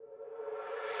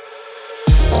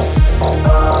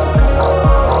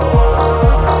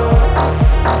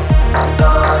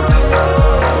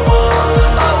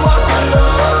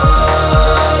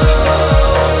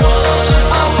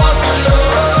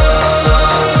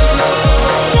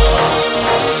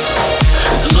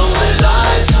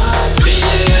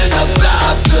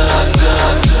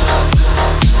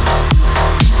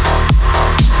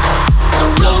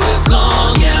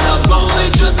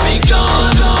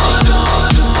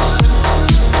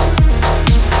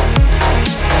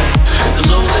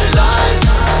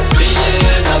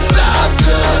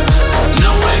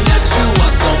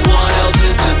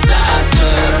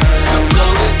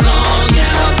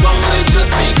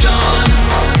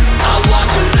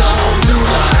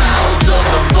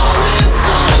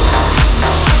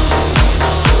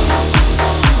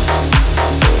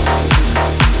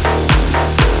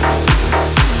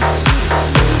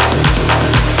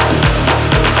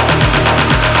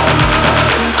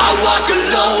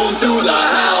alone through the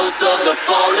house of the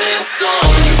fallen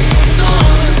suns.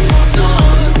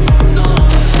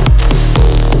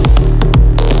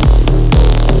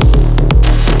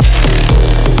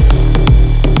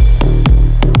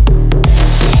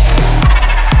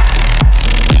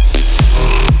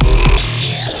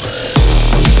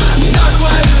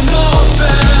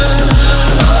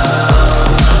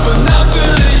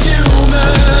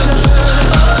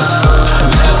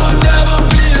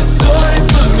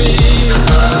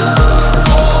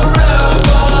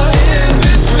 Forever in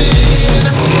between.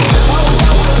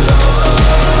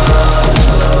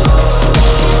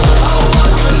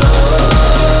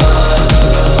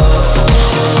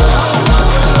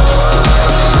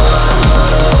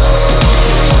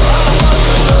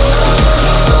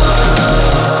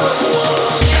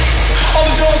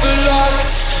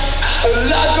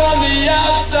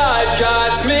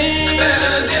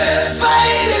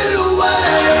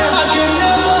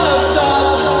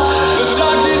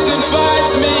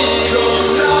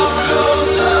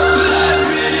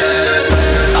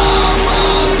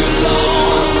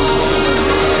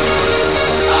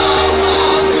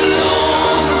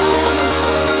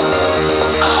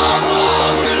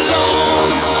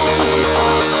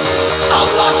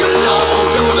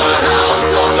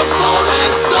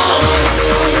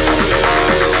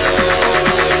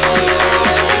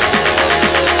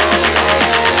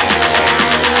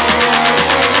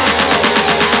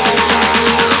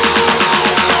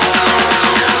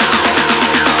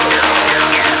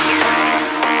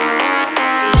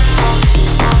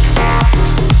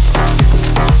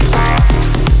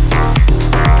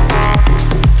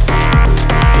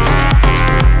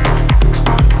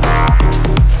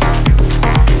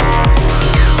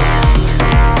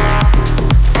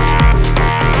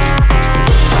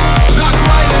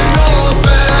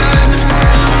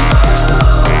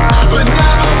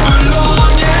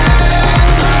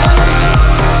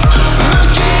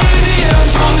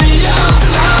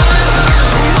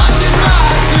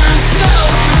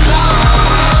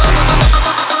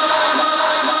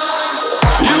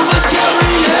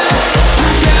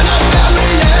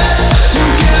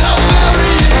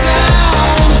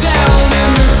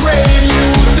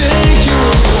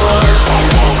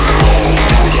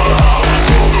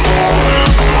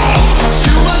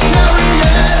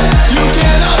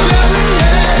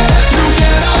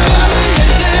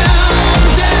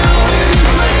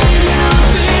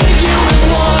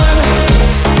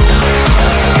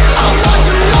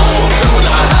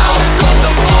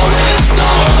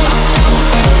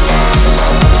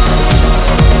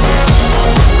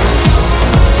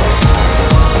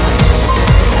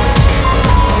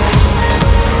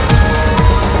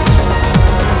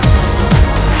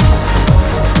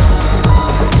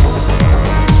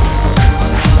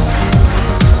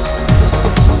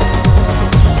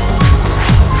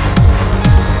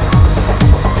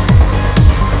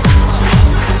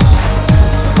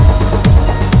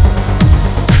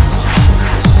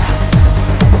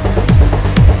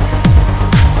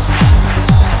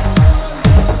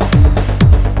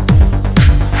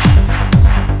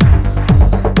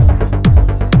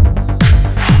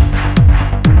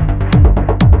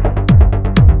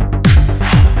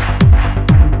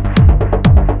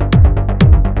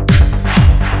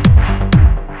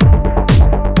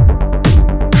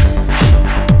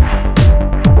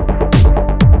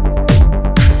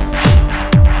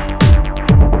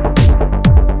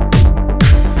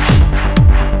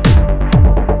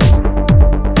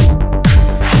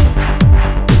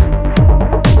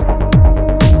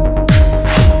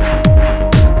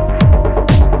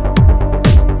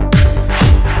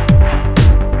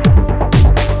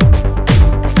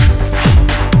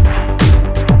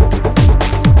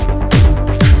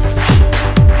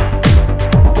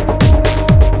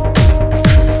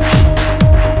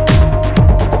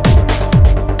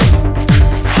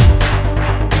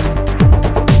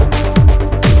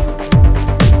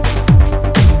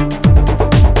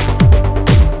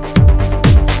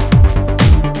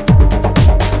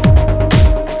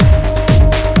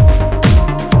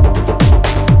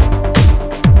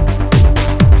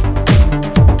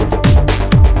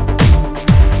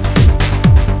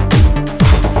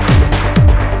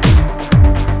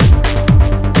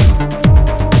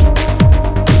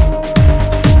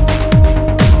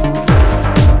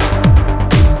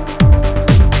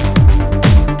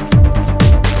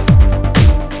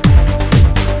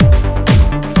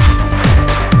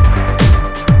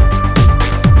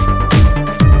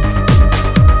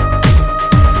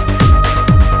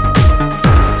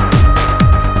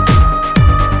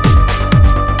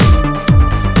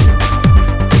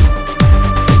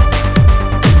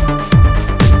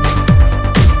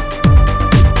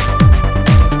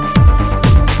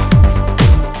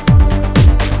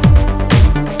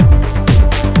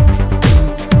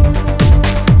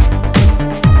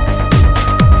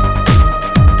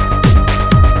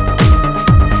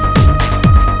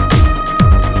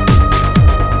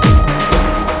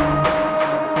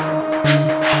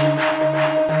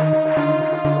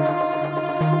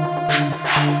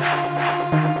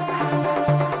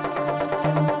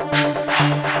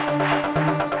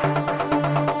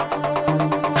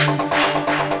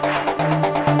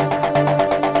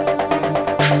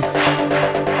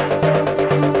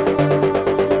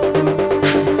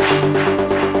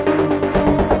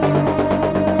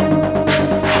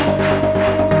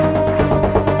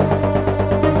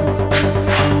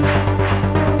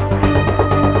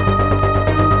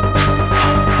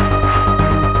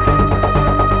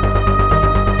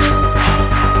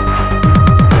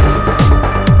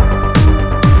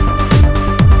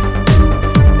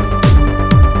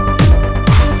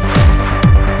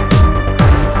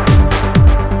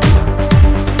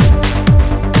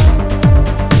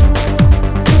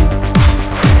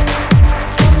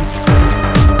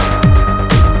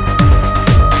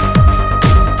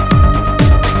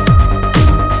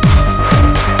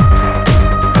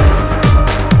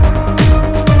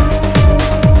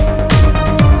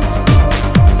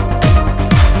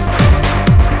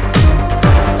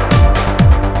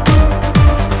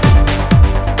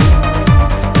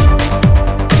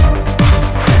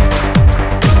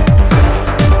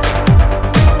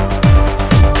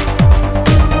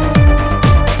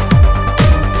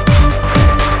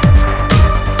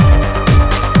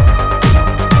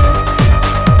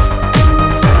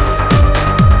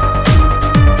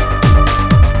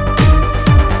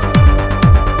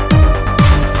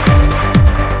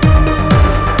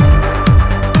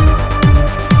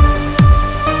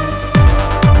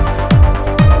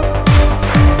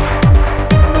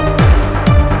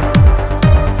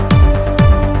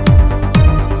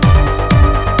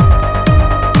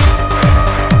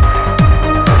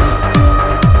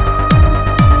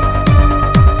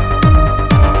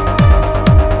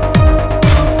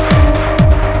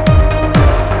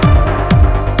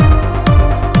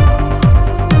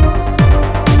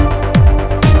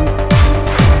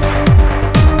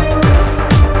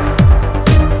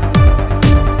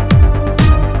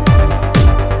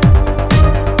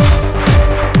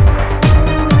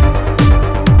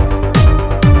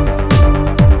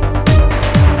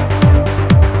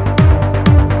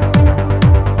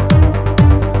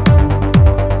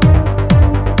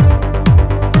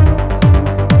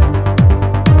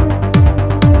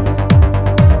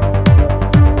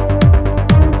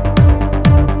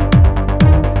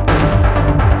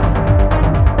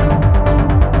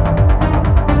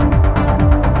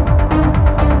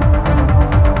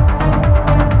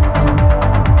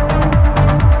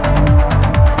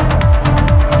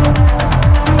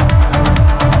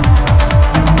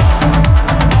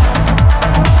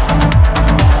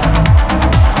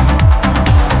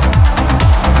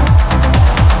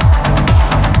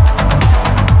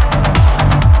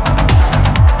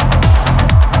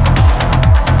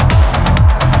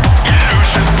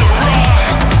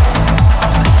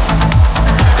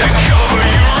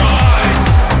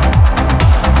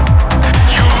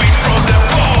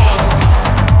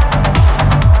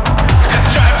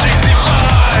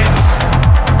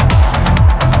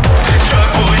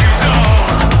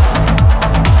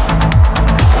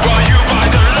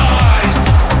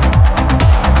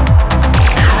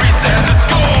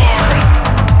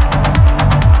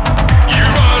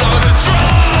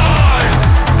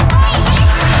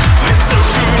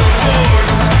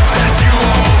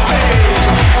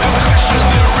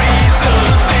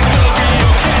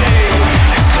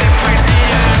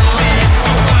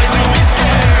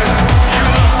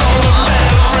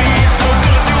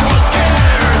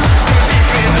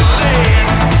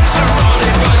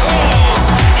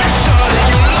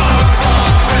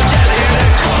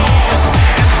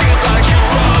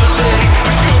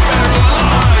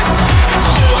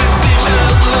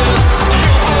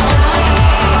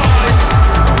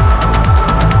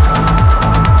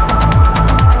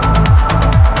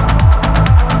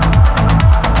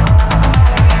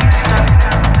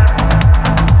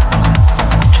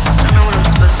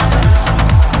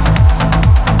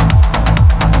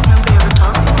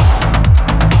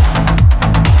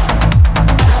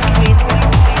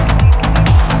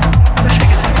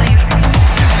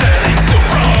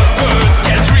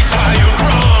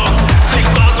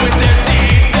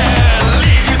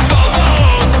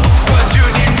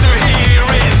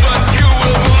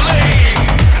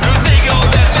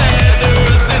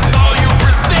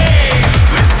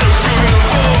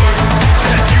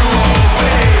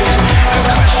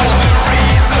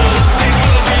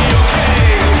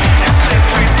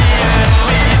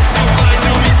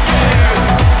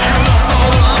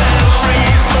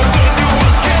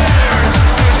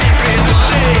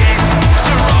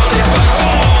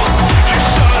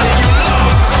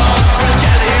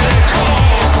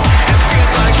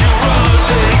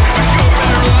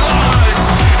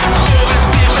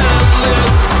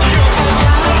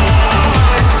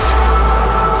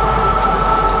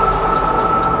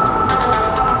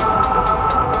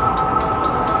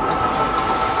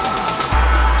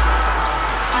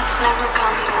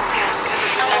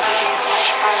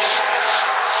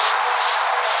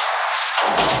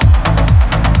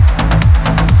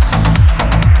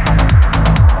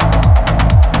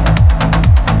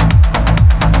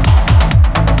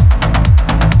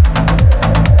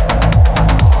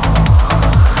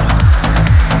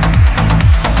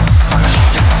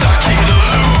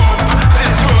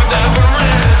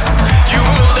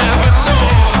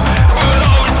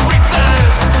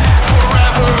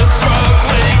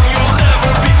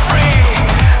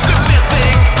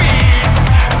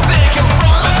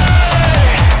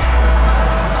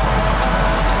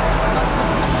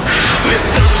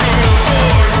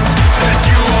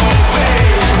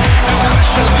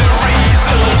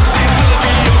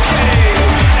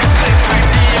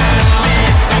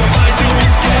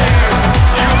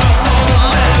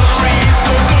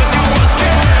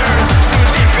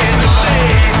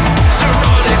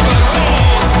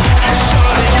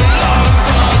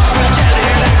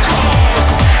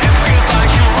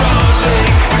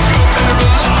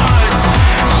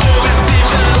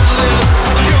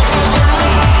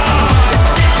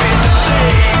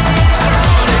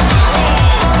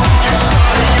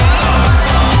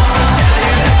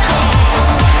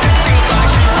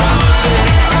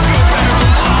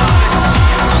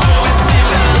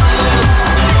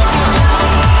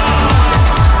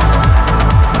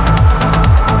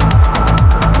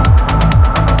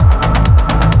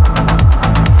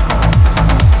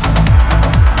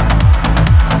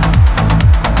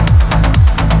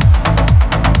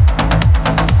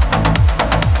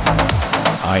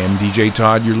 DJ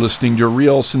Todd. You're listening to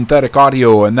Real Synthetic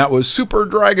Audio, and that was Super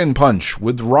Dragon Punch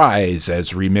with Rise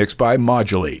as remixed by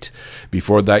Modulate.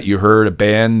 Before that, you heard a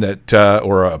band that,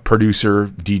 or a producer,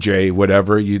 DJ,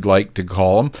 whatever you'd like to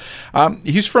call him.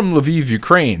 He's from Lviv,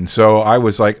 Ukraine, so I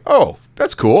was like, oh,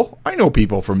 that's cool. I know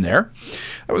people from there.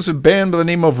 That was a band by the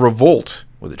name of Revolt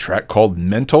with a track called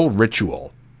Mental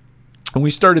Ritual. And we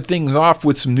started things off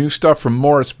with some new stuff from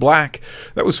Morris Black.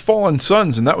 That was Fallen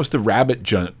Suns, and that was the Rabbit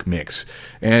Junk mix.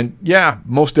 And yeah,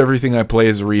 most everything I play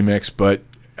is a remix, but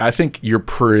I think you're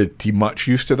pretty much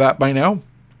used to that by now.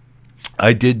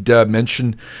 I did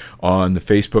mention on the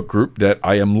Facebook group that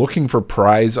I am looking for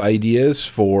prize ideas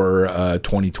for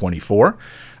 2024.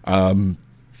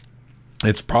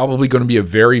 It's probably going to be a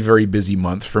very, very busy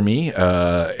month for me,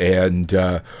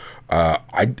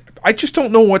 I just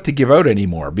don't know what to give out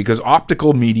anymore because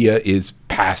optical media is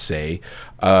passé,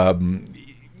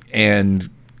 and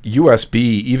USB,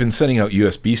 even sending out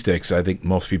USB sticks, I think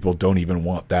most people don't even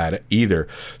want that either.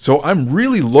 So I'm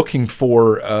really looking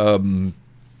for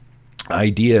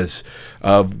ideas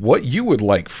of what you would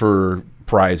like for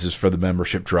prizes for the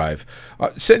membership drive.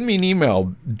 Send me an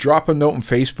email, drop a note on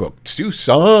Facebook, do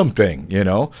something,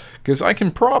 because I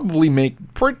can probably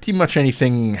make pretty much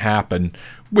anything happen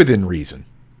within reason.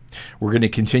 We're going to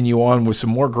continue on with some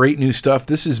more great new stuff.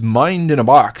 This is Mind in a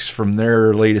Box from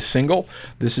their latest single.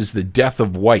 This is The Death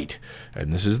of White,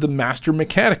 and this is the Master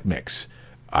Mechanic mix.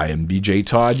 I am DJ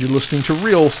Todd. You're listening to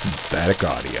Real Synthetic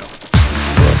Audio.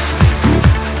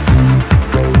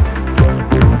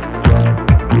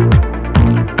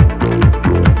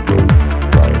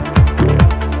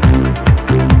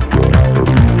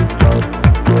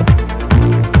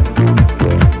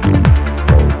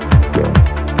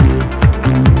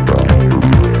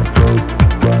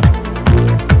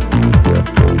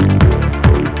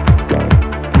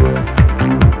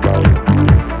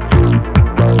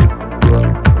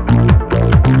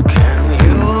 Can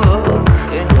you look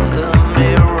in the mirror?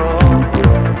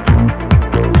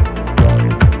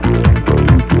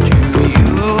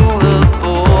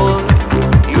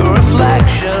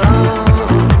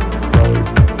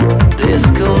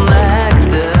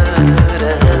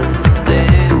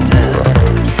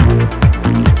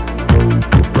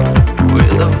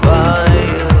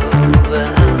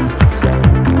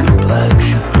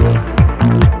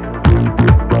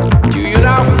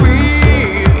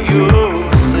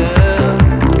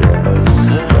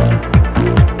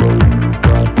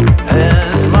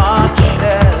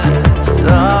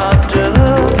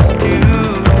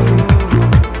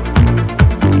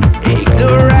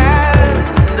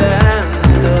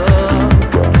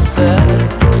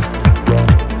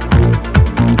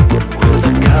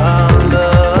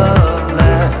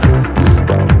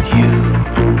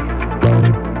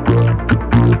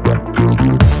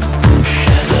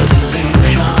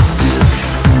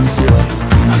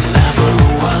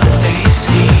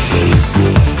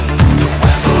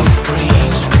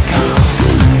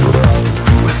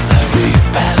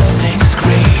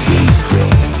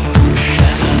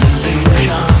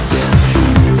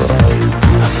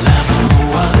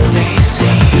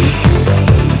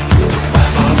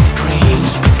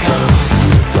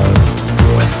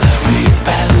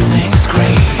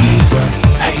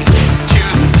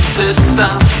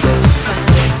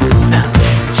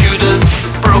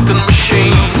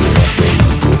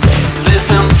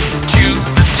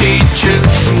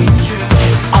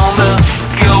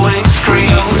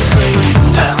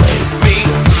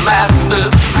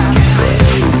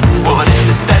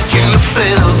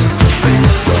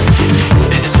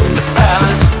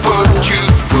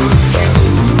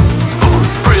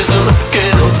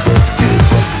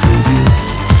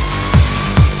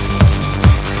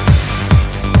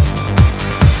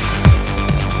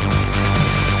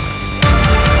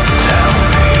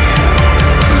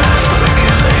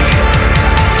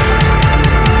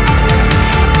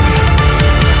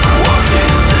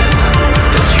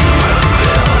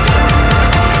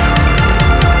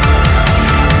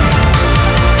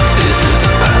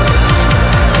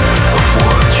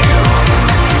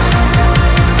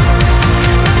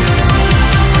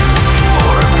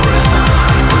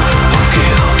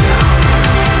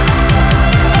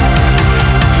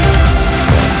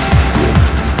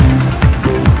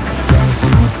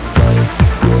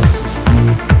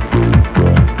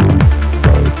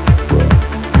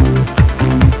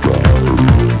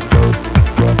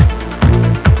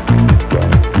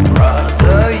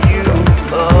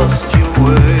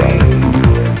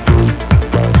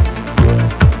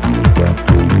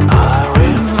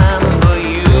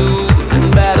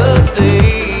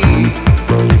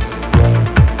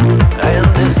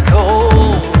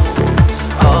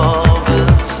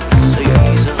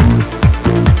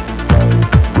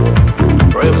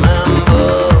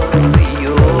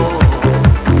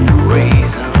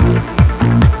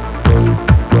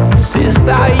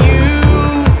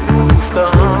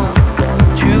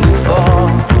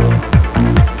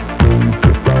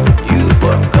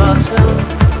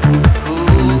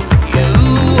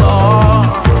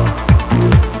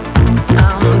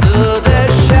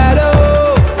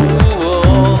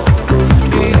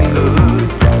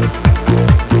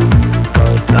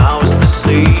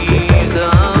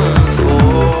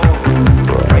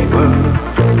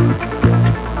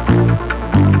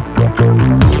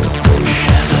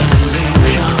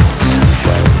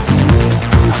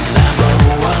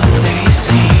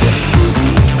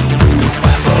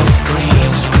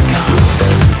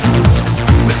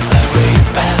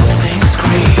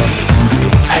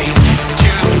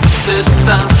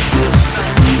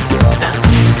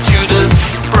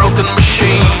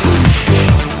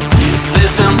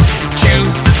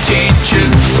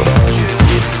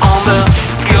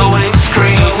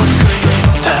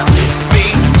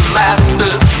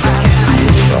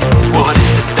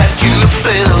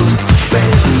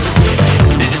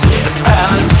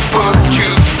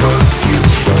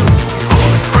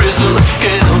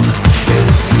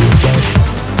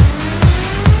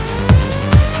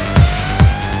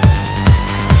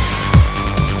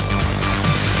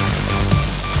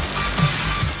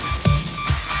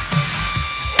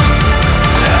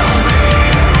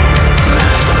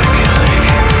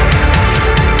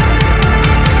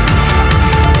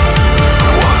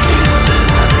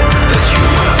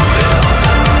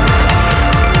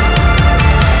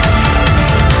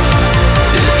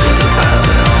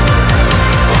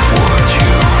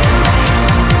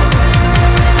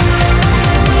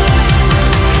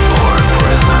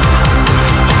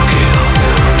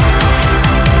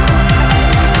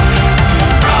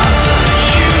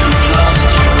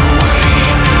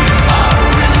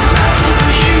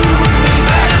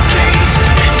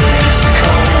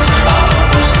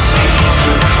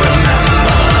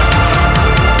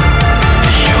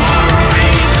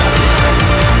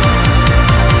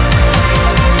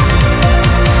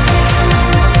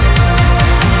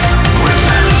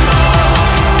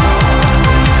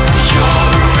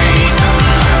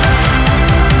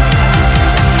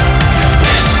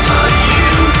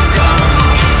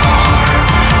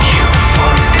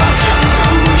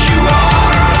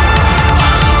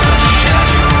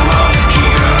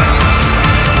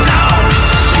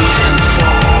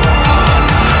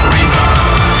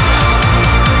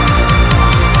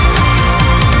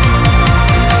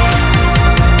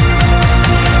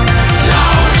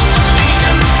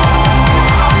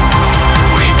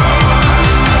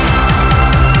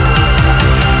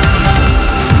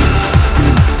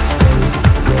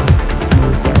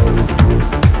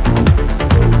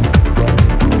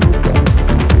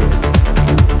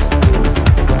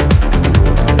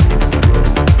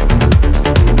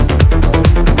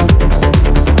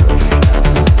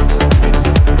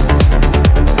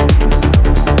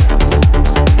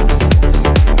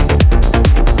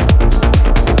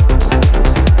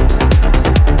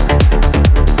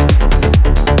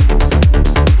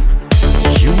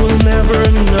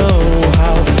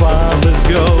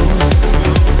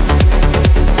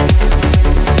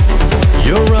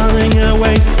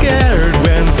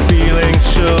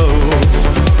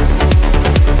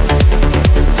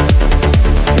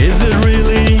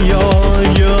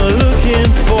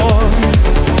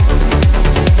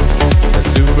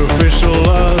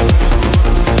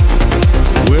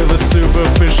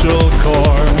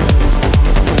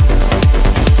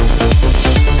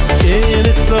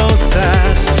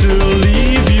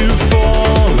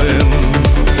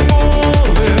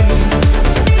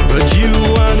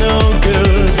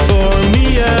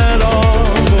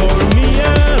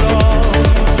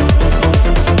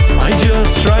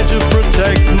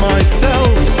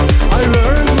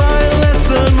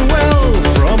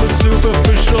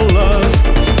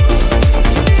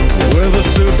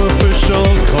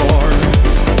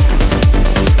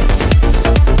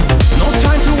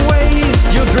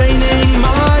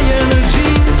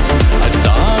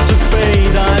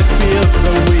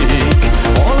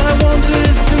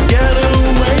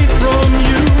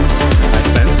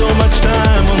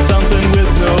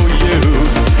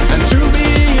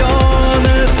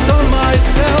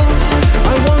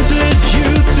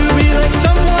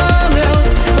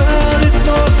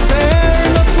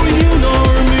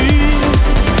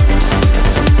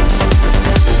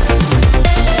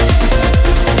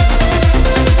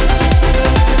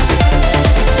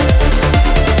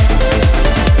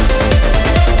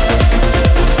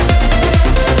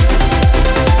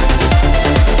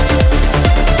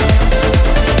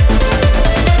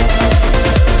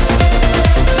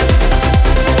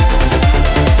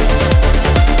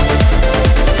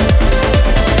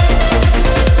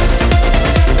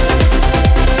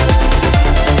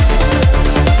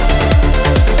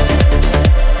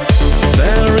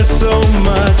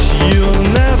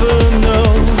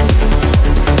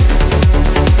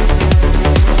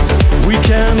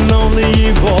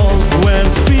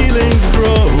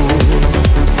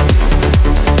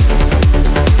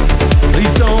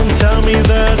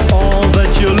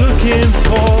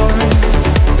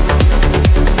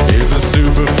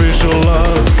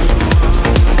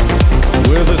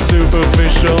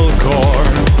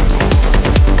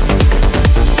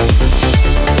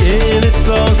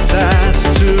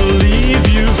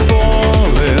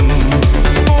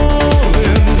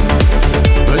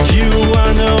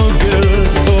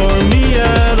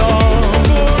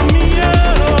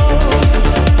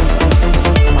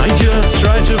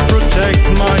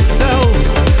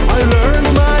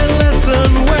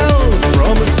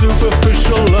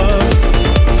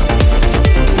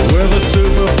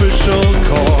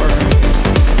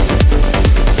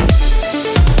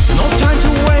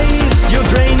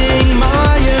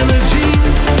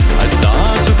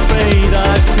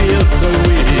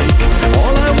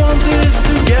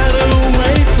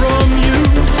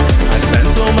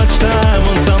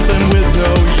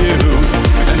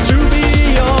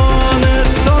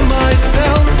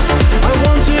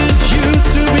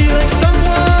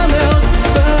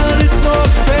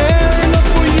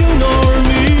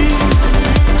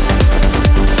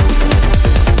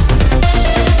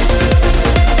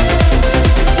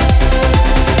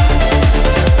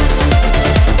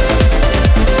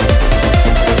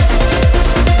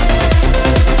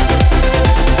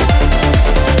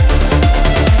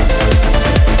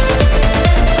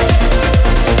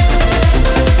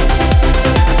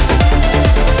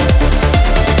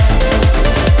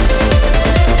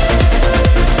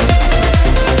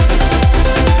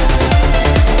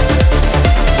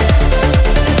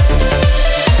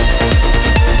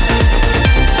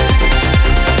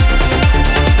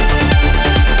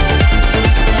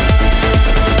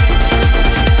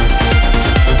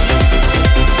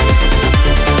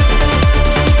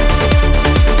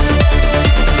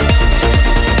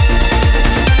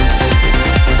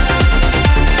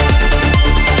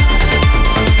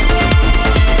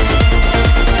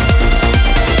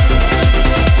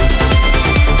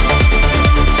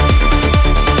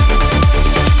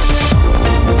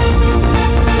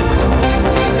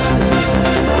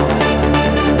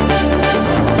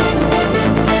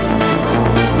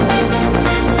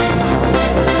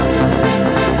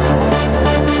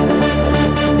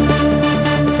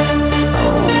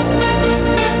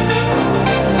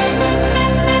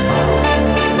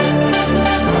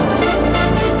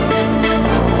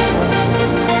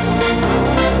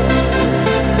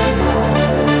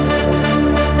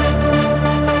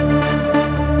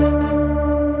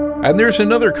 And there's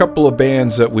another couple of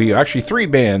bands actually 3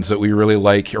 bands that we really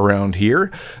like around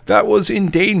here. That was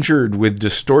Endangered with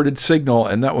Distorted Signal,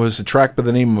 and that was a track by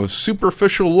the name of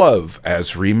Superficial Love,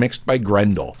 as remixed by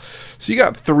Grendel. So you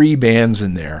got 3 bands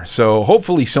in there. So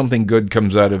hopefully something good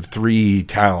comes out of 3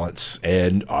 talents,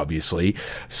 and obviously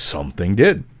something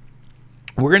did.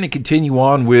 We're going to continue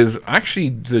on with actually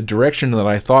the direction that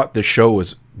I thought the show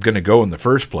was going to go in the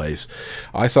first place.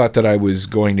 I thought that I was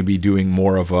going to be doing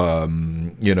more of a,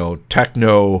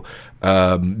 techno.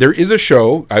 There is a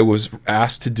show I was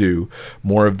asked to do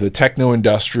more of the techno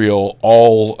industrial,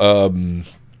 all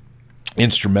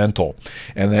instrumental,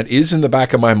 and that is in the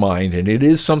back of my mind, and it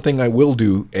is something I will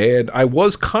do. And I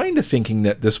was kind of thinking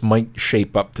that this might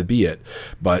shape up to be it,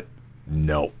 but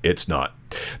no, it's not.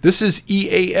 This is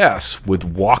EAS with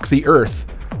Walk the Earth.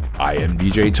 I am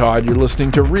DJ Todd. You're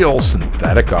listening to Real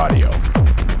Synthetic Audio.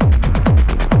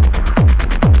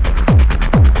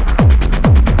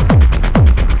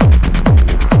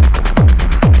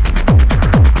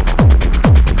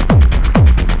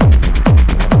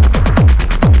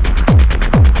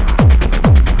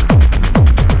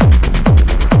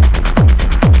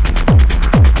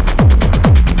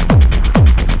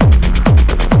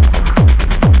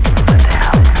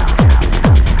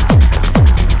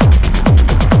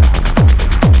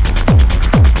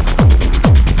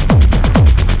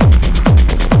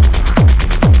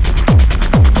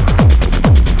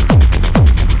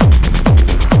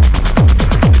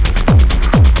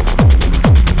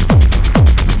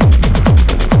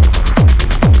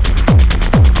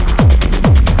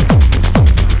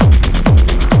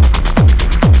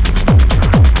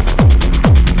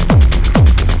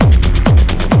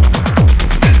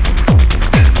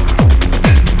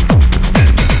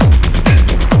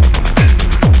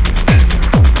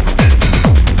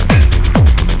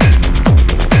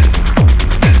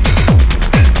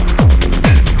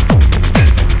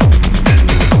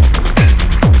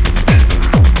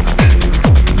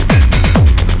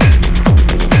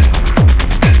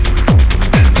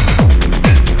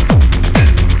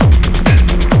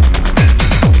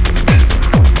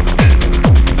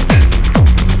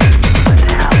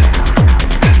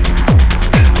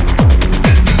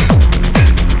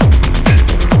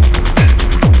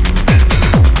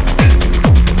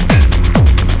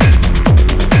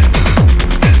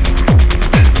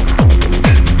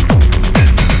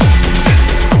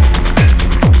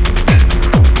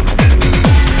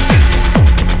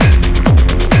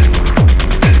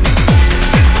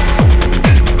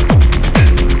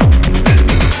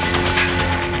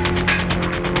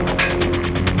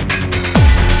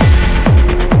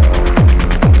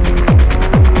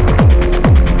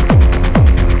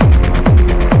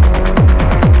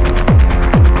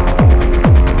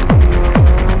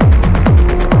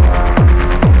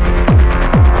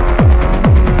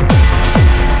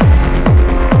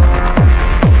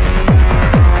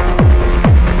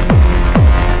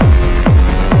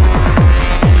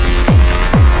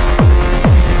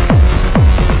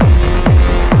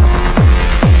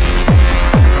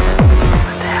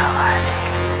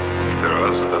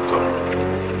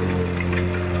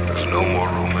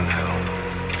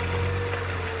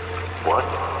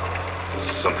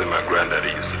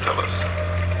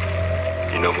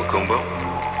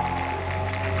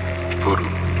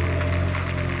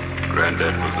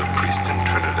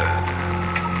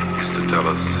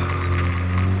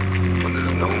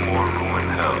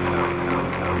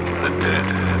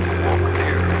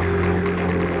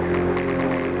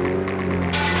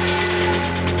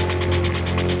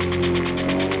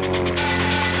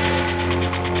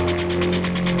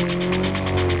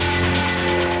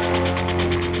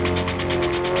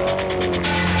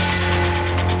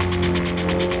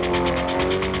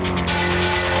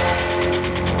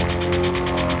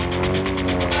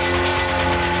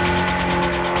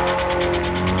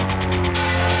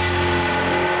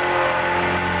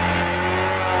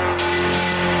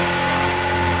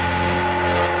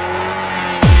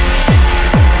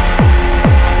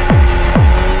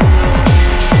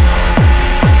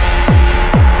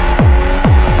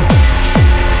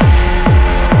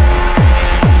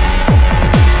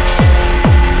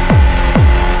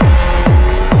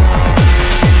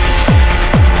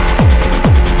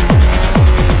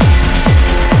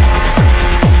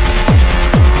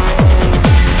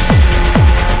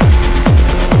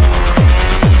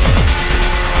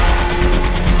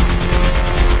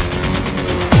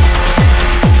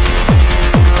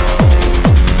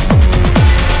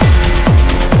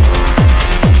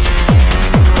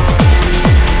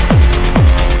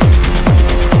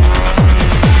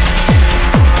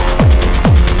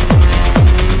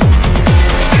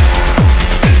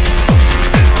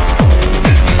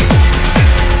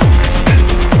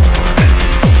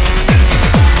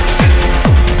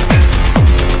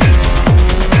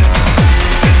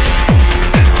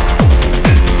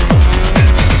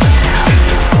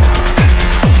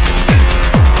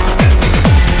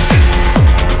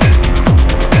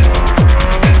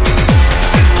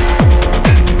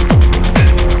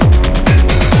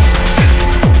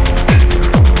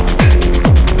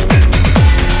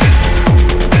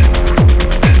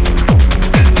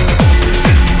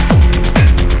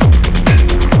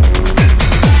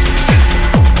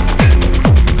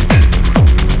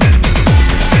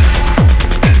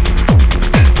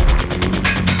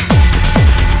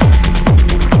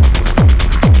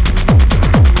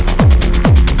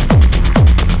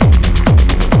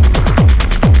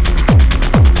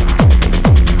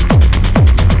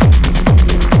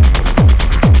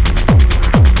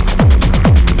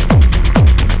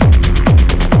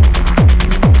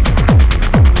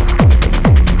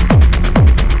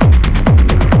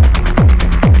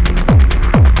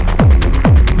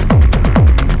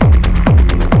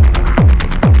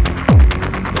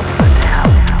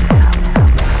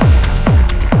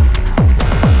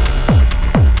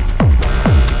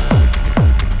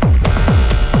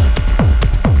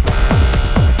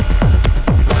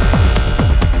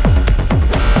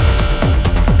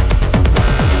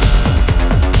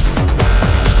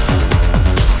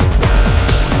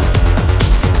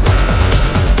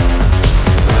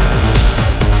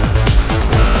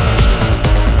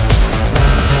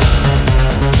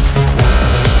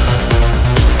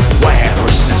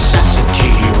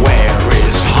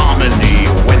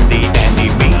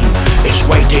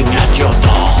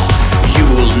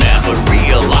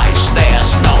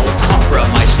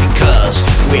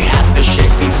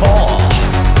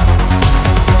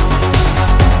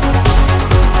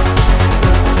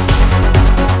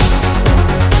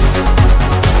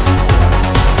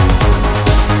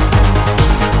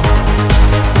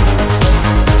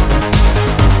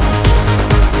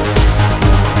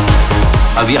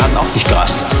 Aber wir hatten auch nicht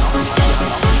gerastet.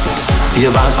 Wir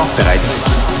waren auch bereit.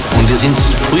 Und wir sind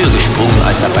früher gesprungen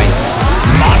als dabei.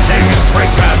 Marching in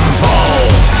strict tempo.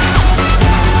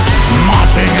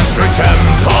 Marching in strict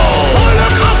tempo. Volle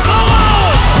Kraft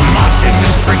voraus. Marching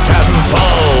in strict tempo.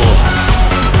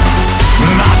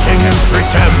 Marching in strict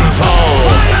tempo.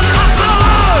 Volle Kraft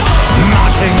voraus.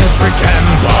 Marching in strict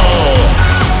tempo.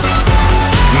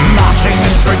 Marching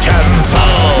in strict tempo.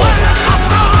 Volle Kraft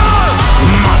voraus.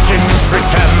 Marching in strict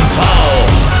tempo.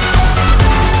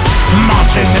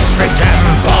 Marching in strict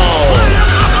tempo. Volle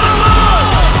Kraft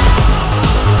voraus.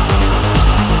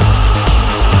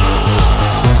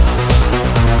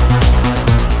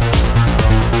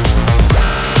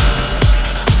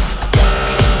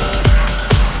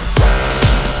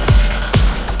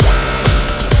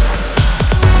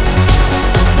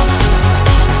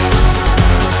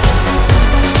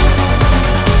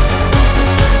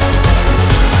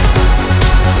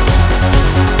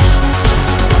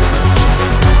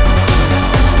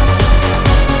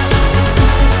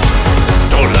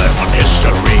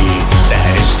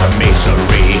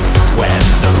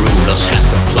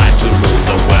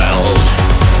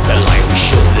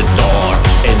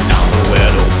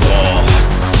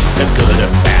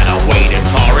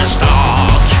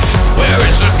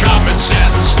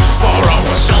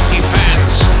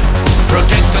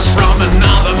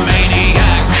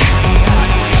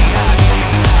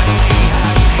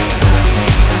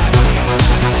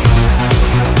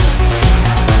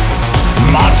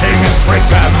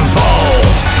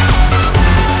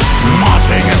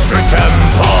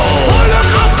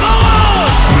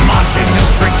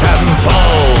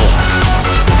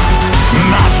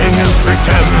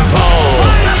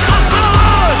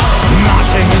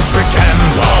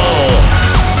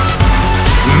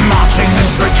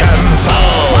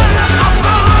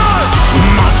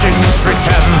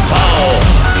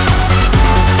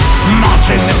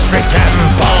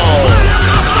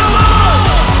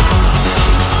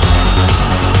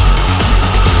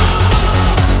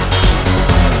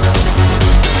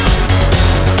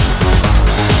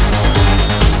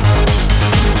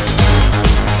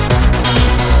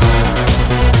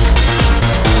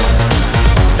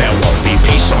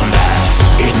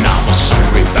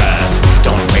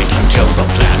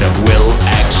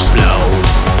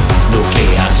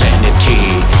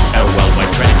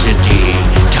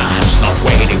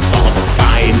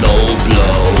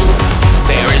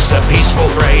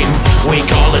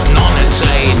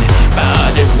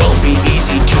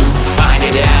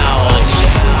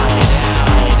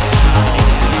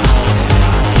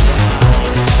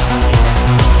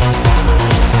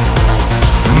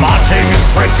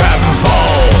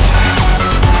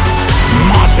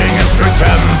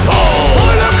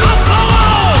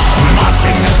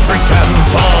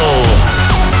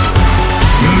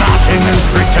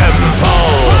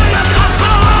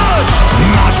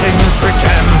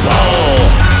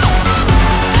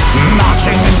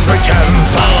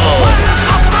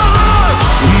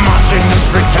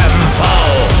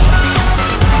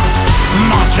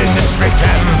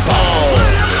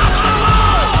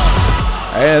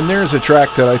 And there's a track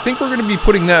that I think we're going to be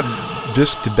putting that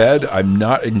disc to bed. I'm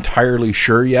not entirely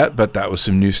sure yet, but that was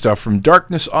some new stuff from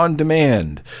Darkness on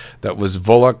Demand. That was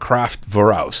Volle Kraft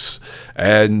voraus.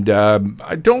 And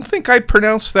I don't think I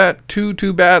pronounced that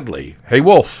too badly. Hey,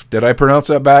 Wolf, did I pronounce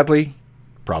that badly?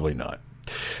 Probably not.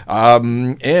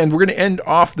 And we're going to end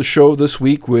off the show this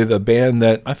week with a band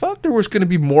that I thought there was going to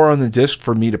be more on the disc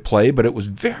for me to play, but it was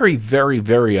very, very,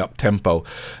 very up-tempo.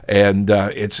 And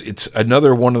it's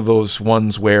another one of those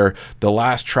ones where the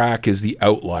last track is the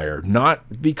outlier,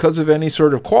 not because of any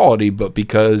sort of quality, but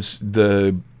because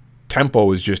the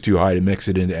tempo is just too high to mix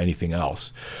it into anything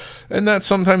else. And that's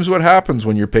sometimes what happens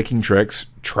when you're picking tracks.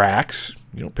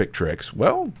 You don't pick tricks.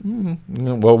 Well,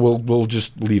 we'll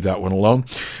just leave that one alone.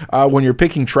 When you're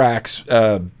picking tracks,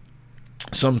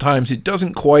 sometimes it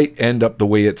doesn't quite end up the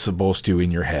way it's supposed to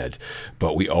in your head,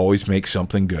 but we always make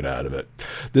something good out of it.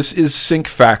 This is Sync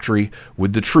Factory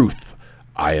with The Truth.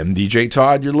 I am DJ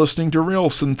Todd. You're listening to Real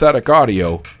Synthetic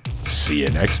Audio. See you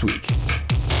next week.